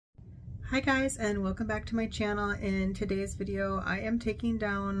Hi guys, and welcome back to my channel. In today's video I am taking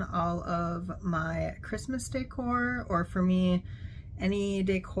down all of my Christmas decor, or for me any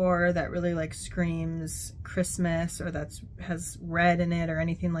decor that really like screams Christmas or has red in it or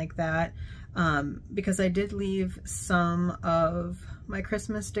anything like that, because I did leave some of my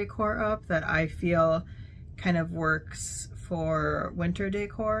Christmas decor up that I feel kind of works for winter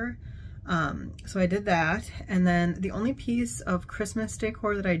decor. So I did that, and then the only piece of Christmas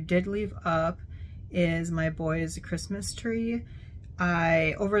decor that I did leave up is my boys' Christmas tree.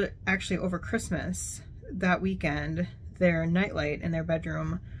 Over Christmas that weekend, their nightlight in their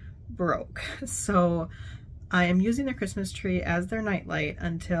bedroom broke. So I am using their Christmas tree as their nightlight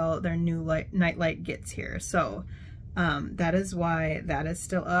until their new nightlight gets here. So that is why that is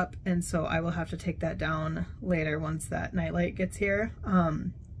still up, and so I will have to take that down later once that nightlight gets here.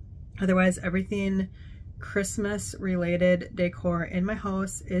 Otherwise, everything Christmas related decor in my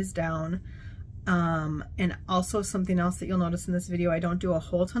house is down. And also something else that you'll notice in this video, I don't do a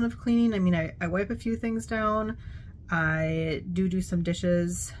whole ton of cleaning. I mean, I wipe a few things down. I do some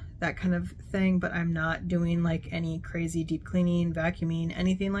dishes, that kind of thing, but I'm not doing like any crazy deep cleaning, vacuuming,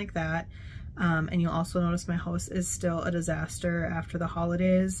 anything like that. And you'll also notice my house is still a disaster after the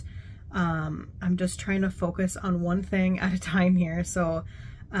holidays. I'm just trying to focus on one thing at a time here. So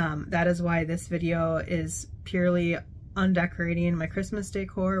that is why this video is purely undecorating my Christmas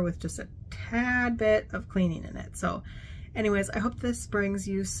decor with just a tad bit of cleaning in it. So anyways, I hope this brings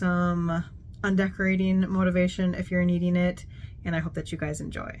you some undecorating motivation if you're needing it, and I hope that you guys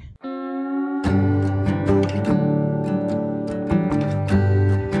enjoy.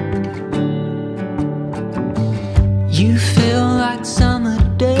 You feel like summer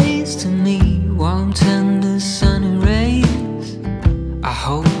days to me, warm, tender, sunny rays. I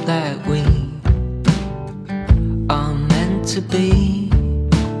hope that we are meant to be.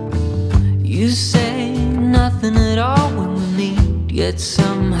 You say nothing at all when we meet, yet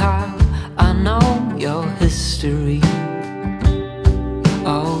somehow I know your history.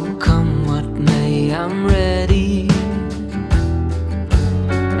 Oh, come what may, I'm ready.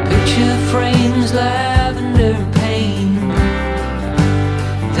 Picture frames, lavender and pain,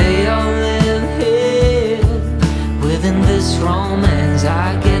 they all live here within this romance.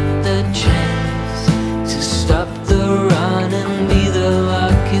 I get the chance to stop the run and be the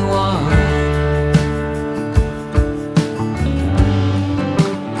lucky one.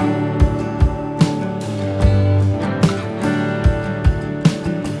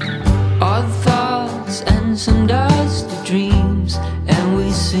 Odd thoughts and some dusty dreams, and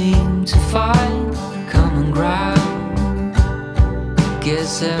we seem to find common ground.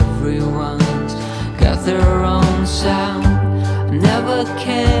 Guess everyone's got their own sound. I never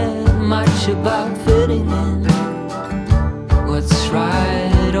cared much about fitting in, what's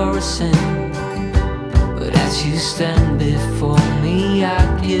right or a sin, but as you stand before me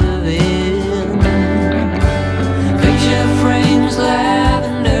I give in. Picture frames,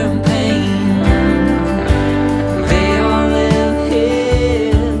 lavender and pain, they all live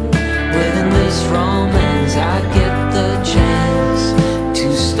here within this romance. I get the chance to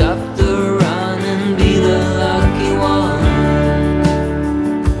stop the run and be the lucky one.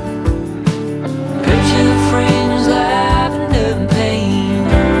 Picture frames, lavender and pain,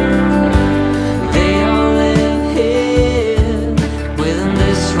 they all live here within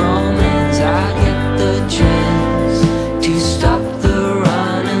this romance. I get the chance to stop the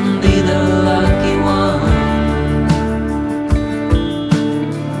run and be the lucky one.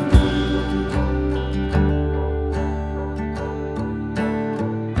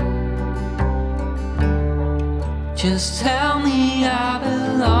 Just tell me I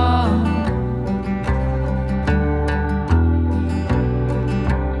belong,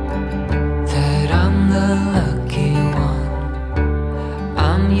 that I'm the lucky one,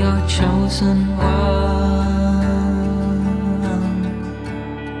 I'm your chosen one.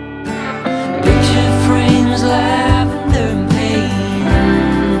 Picture frames, lavender and pain,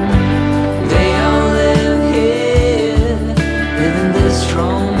 they all live here within this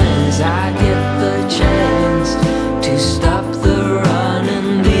romance. I get the chance to stop the run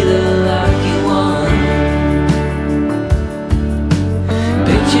and be the lucky one.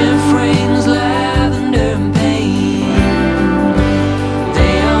 Picture frames, lavender and pain,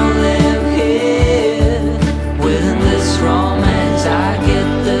 they all live here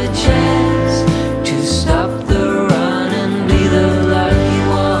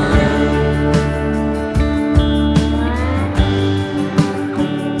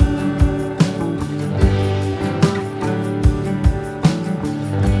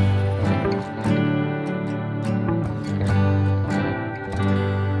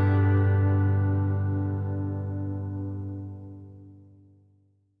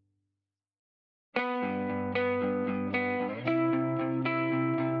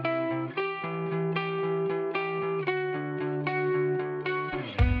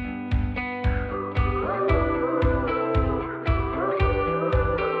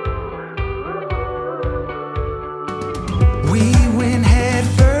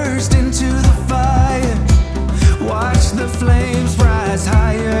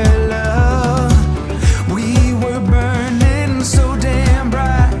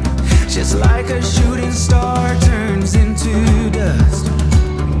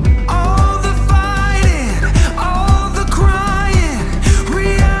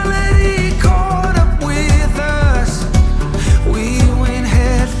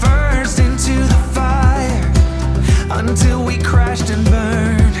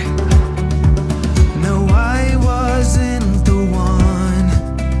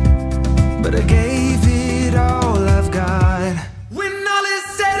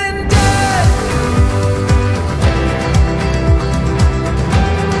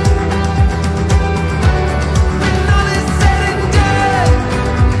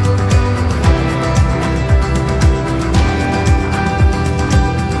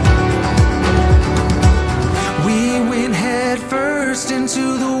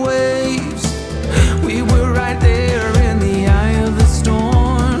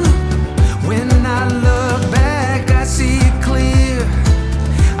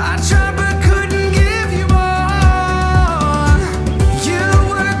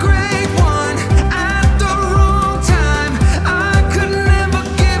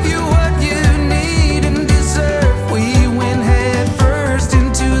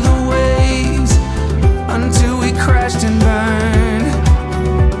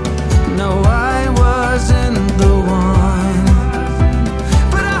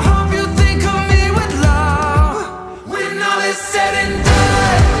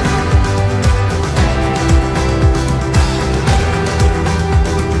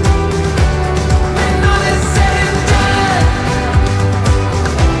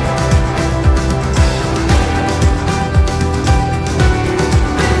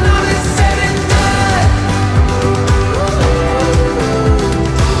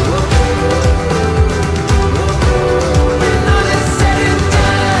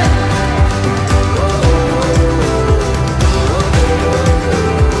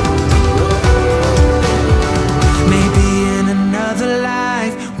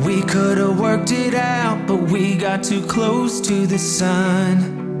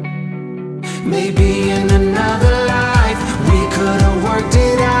Maybe in another life we could have worked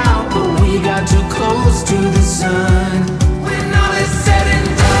it out, but we got too close to the sun. When all is said and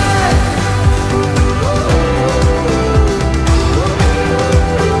done,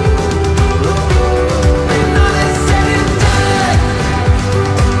 when all is said and done,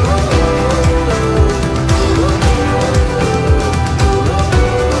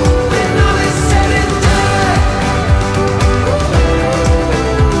 when all is said and done,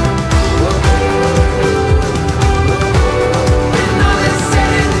 when all is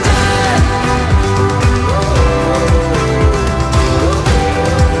said and done.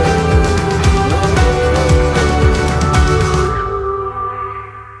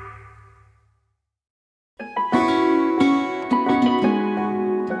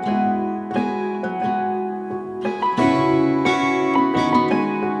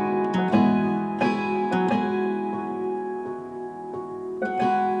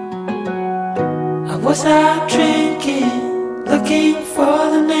 I was out drinking, looking for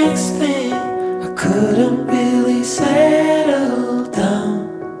the next thing. I couldn't really settle down.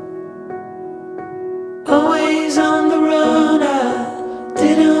 Always on the run, I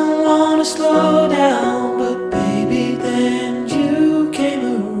didn't want to slow down. But baby, then you came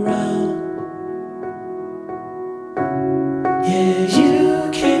around. Yeah, you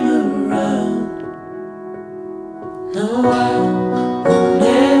came around. No, I won't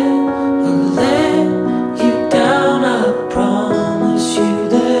ever let you down. I promise you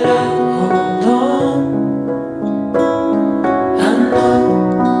that I'll hold on. I know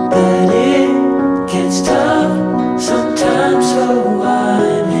that it gets tough sometimes, so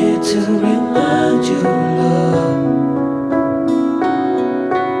I'm here to remind you, love.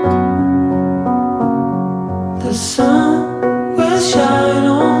 The sun will shine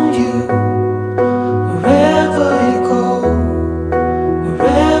on you wherever you go,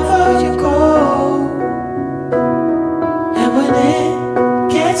 wherever you go. And when it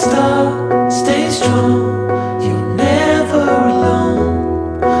gets dark, stay strong. You're never alone.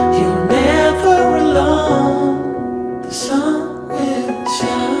 You're never alone. The sun will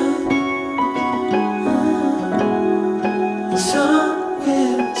shine. The sun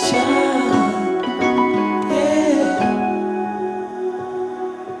will shine. Yeah.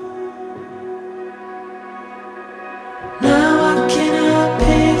 Now I cannot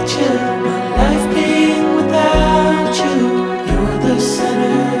picture my life being without you. You're the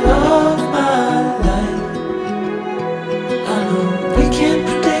center of my life. I know we can't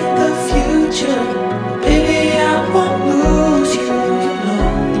predict the future, baby, I won't lose you. You know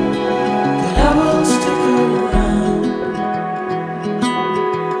that I will stick around.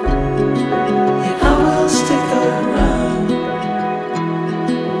 Yeah, I will stick around.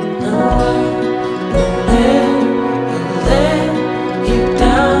 No, I won't let you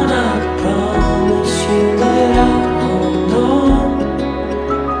down. I promise you that I'll hold on.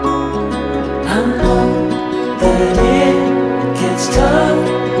 I know that it gets tough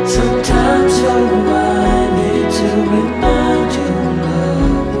sometimes, so I'm here to remind you,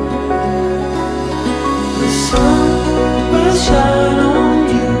 love. The sun will shine on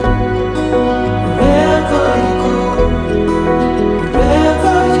you wherever you go,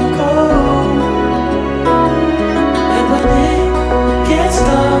 wherever you go. And when it gets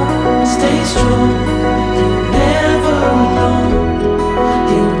dark, stay strong. You're never alone.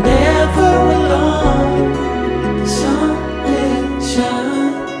 You're never alone. The sun will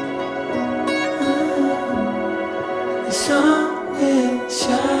shine. The sun will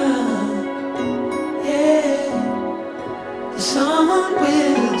shine. Yeah. The sun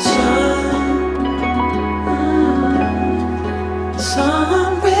will shine. The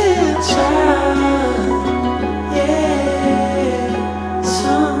sun will shine. Yeah. The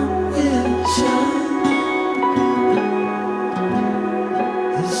sun will shine.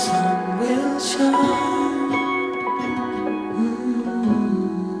 The sun will shine.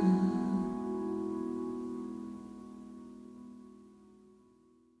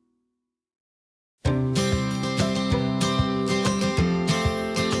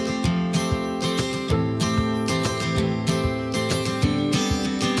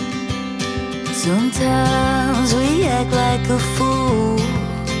 Sometimes we act like a fool,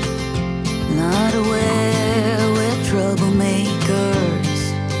 not aware we're troublemakers.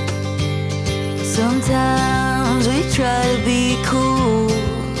 Sometimes we try to be cool,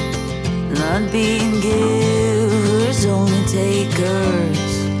 not being givers, only takers.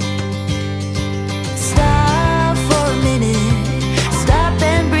 Stop for a minute, stop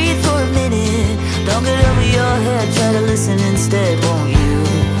and breathe for a minute. Don't get over your head, try to listen instead, won't you?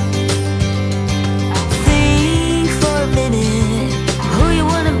 Think for a minute, who you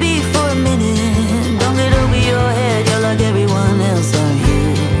wanna be for a minute.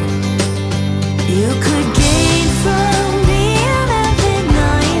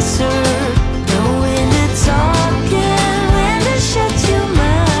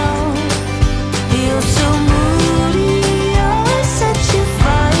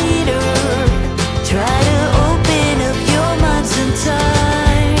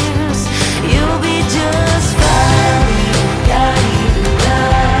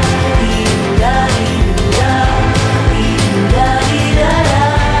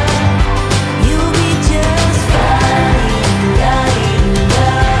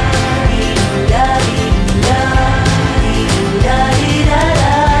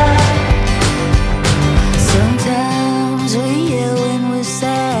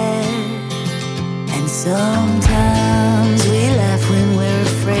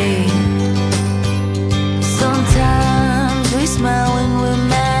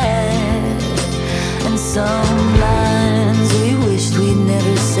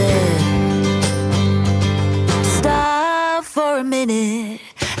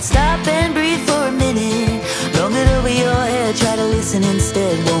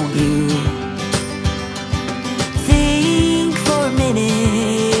 won't you? Think for a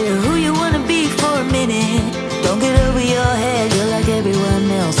minute who you wanna be for a minute. Don't get over your head, you're like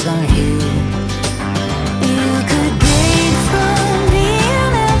everyone else, aren't you? You could gain from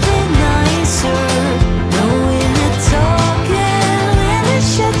being a bit nicer, knowing to talk and when to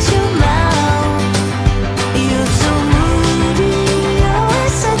shut your mouth. You're so moody,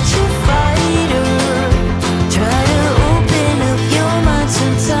 always such a fighter. Try to open up your mind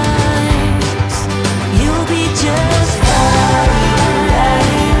sometimes. You'll be just fine.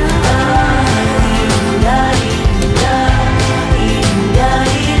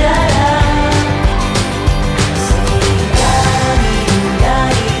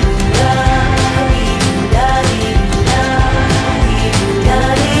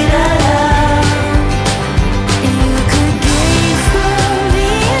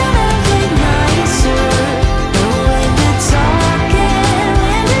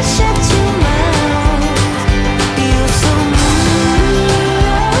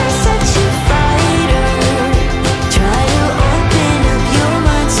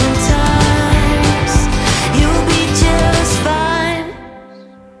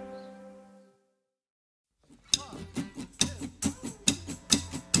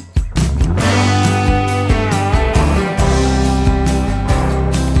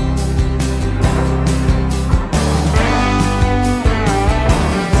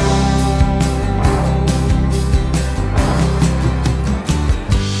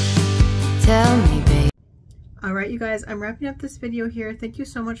 Alright you guys, I'm wrapping up this video here. Thank you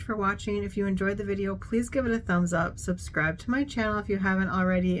so much for watching. If you enjoyed the video, please give it a thumbs up. Subscribe to my channel if you haven't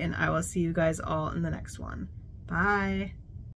already, and I will see you guys all in the next one. Bye!